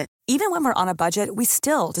Market. Even when we're on a budget, we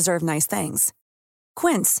still deserve nice things.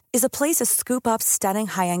 Quince is a place to scoop up stunning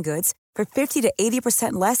high-end goods for 50 to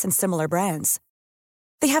 80% less than similar brands.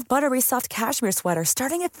 They have buttery soft cashmere sweaters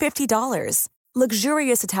starting at $50,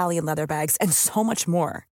 luxurious Italian leather bags, and so much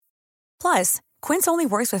more. Plus, Quince only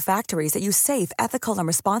works with factories that use safe, ethical, and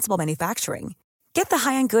responsible manufacturing. Get the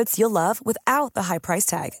high-end goods you'll love without the high price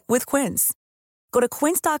tag with Quince. Go to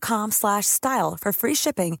quince.com/style for free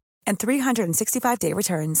shipping and 365-day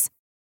returns.